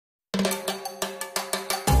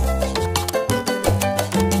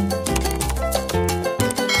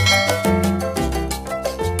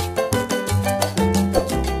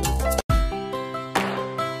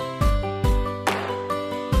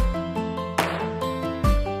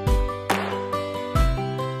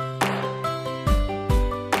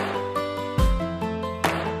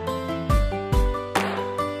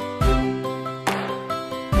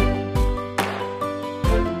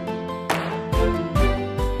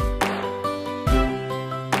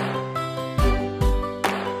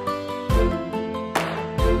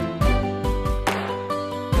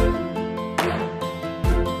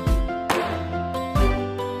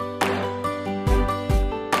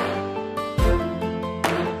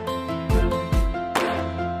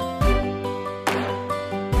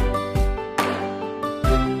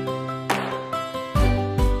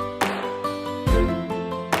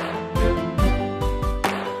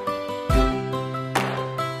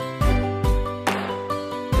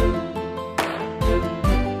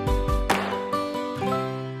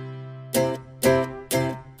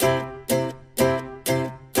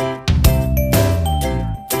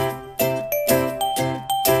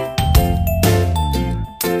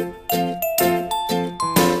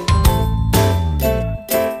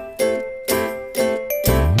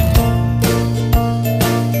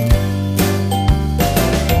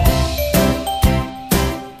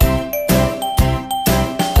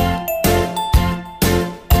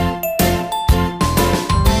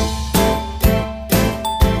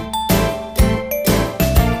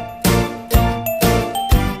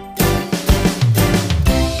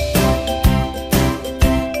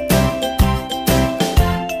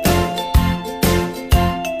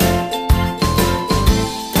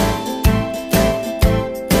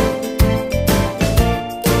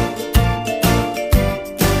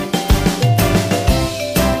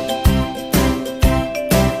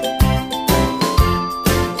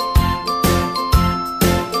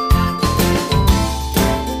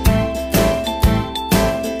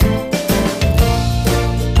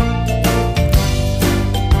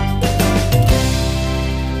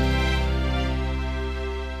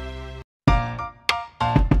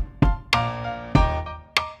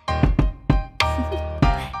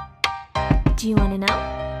Do you want to know?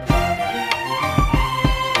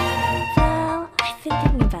 Well, I've been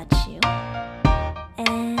thinking about you,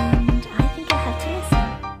 and I think I have to listen,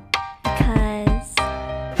 because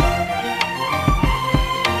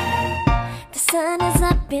the sun is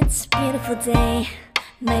up, it's a beautiful day.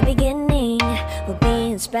 My beginning will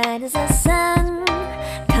be as bright as the sun.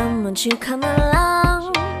 Come, won't you come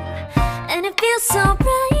along? And it feels so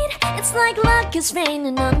bright, it's like luck is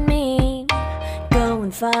raining on me. Go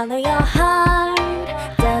and follow your heart,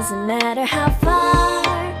 doesn't matter how far.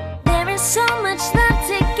 There is so much love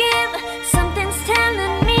to give, something's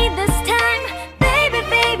telling me this time. Baby,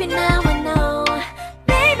 baby, now I know.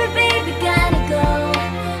 Baby, baby, gotta go.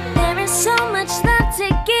 There is so much love to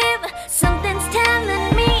give, something's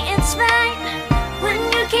telling me it's right. When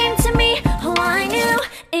you came to me, oh, I knew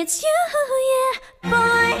it's you, yeah,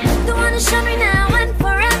 boy. The one who showed me now and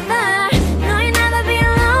forever. No, you'll never be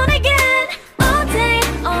alone again. All day,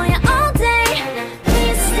 oh yeah, all day.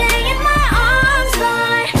 Please stay in my arms,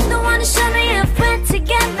 boy. The one who showed me if we're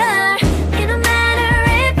together. It don't matter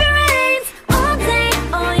if it rains. All day,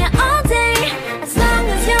 oh yeah, all day. As long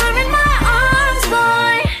as you're in my arms,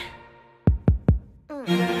 boy.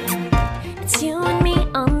 It's you and me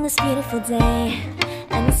on this beautiful day,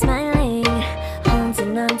 and I'm smiling,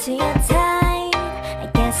 holding on to you tight. I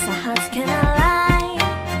guess our hearts can align,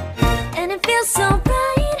 and it feels so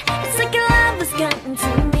bright. It's like your love has gotten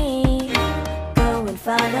to me. Go and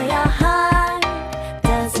follow your heart,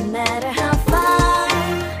 doesn't matter how far.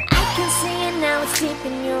 I can see it now, it's deep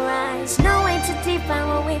in your eyes. No way to define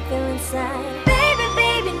what we feel inside. Baby,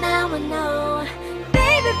 baby, now I know.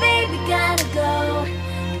 Baby, baby, gotta go.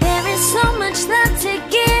 There is so much love to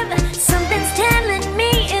give, something's telling me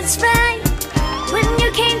it's right. When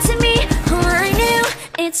you came to me, oh, I knew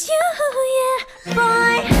it's you, yeah,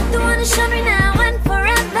 boy. The one who showed me now and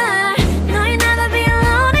forever. No, you'll never be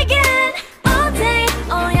alone again. All day,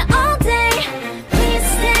 oh yeah, all day. Please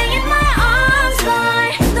stay in my arms,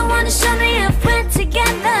 boy. The one who showed me if we're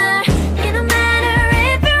together. It don't matter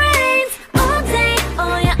if it rains. All day,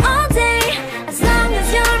 oh yeah, all day. As long as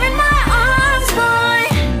you're in my arms, boy.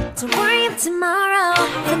 Don't worry of tomorrow,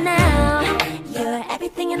 for now you're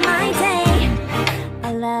everything in my day.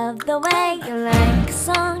 I love the way you like a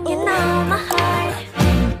song, you know my heart.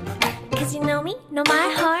 Cause you know me, know my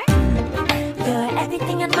heart. You're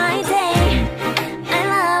everything in my day. I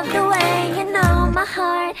love the way you know my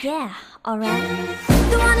heart. Yeah, alright.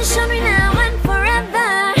 The one who showed me now and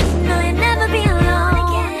forever. No, you'll never be alone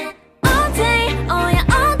again. All day, oh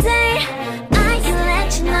yeah, all day. I can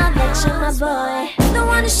let you know that you're my boy. The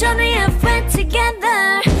one who showed me if we're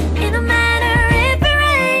together. It don't matter if it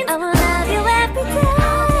rains. I will love you every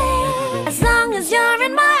day. As long as you're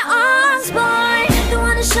in my arms, boy. The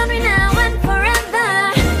one who showed me now and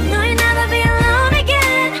forever. No, you'll never be alone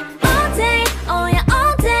again. All day, oh yeah,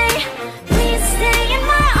 all day. Please stay in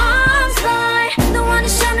my arms, boy. The one who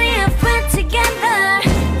showed me if we're together.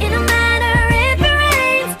 It don't matter if it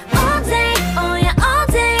rains. All day, oh yeah, all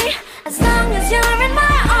day. As long as you're in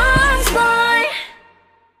my arms, boy.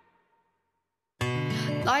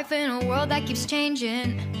 Life in a world that keeps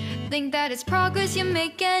changing. Think that it's progress you're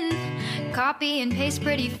making. Copy and paste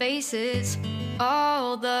pretty faces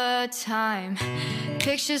all the time.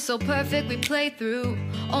 Pictures so perfect we play through,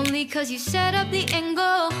 only cause you set up the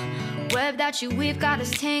angle. Web that you weave got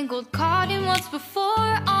us tangled, caught in what's before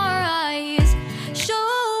our eyes. Show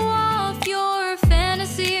off your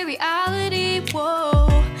fantasy reality, whoa.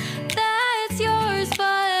 That's yours,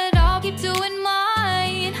 but I'll keep doing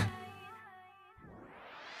mine.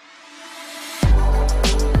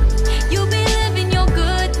 You'll be living your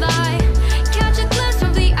good life. Catch a glimpse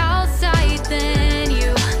from the outside, then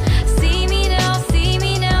you see me now, see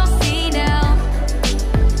me now, see now.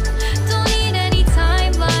 Don't need any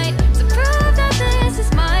timeline to prove that this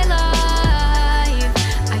is my life.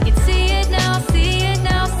 I can see it now, see it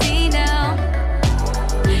now, see now.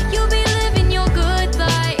 You'll be living your good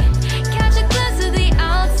life. Catch a glimpse of the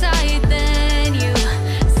outside, then you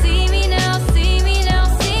see me now, see me now,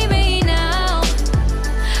 see me now.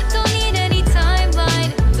 Don't need any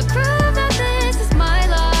timeline to prove that this is my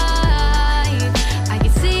life. I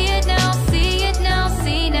can see it now, see it now,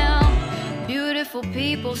 see now. Beautiful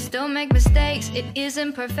people still make mistakes. It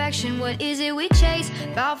isn't perfection, what is it we chase?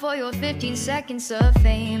 Bow for your 15 seconds of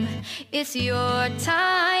fame. It's your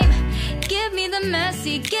time. Give me the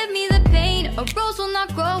messy, give me the pain. A rose will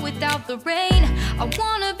not grow without the rain. I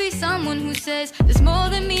wanna be someone who says there's more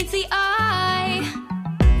than meets the eye.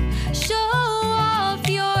 Show off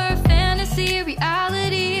your fantasy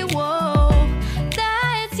reality, whoa.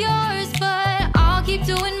 That's yours, but I'll keep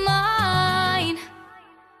doing mine.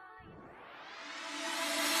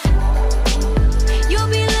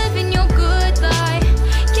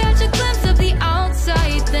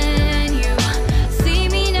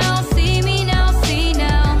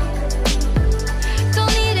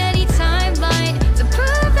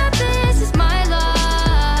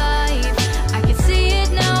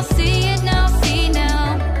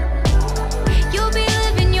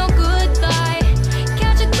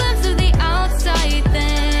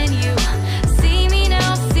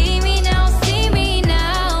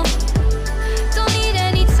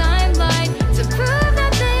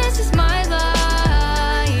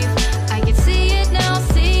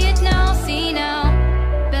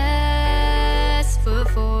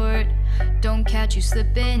 you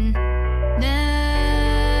slip in.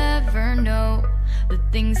 Never know the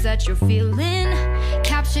things that you're feeling.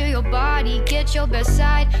 Capture your body, get your best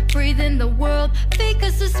side. Breathe in the world, fake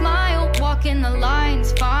us a smile. Walk in the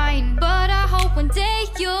lines, fine. But I hope one day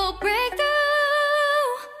you'll break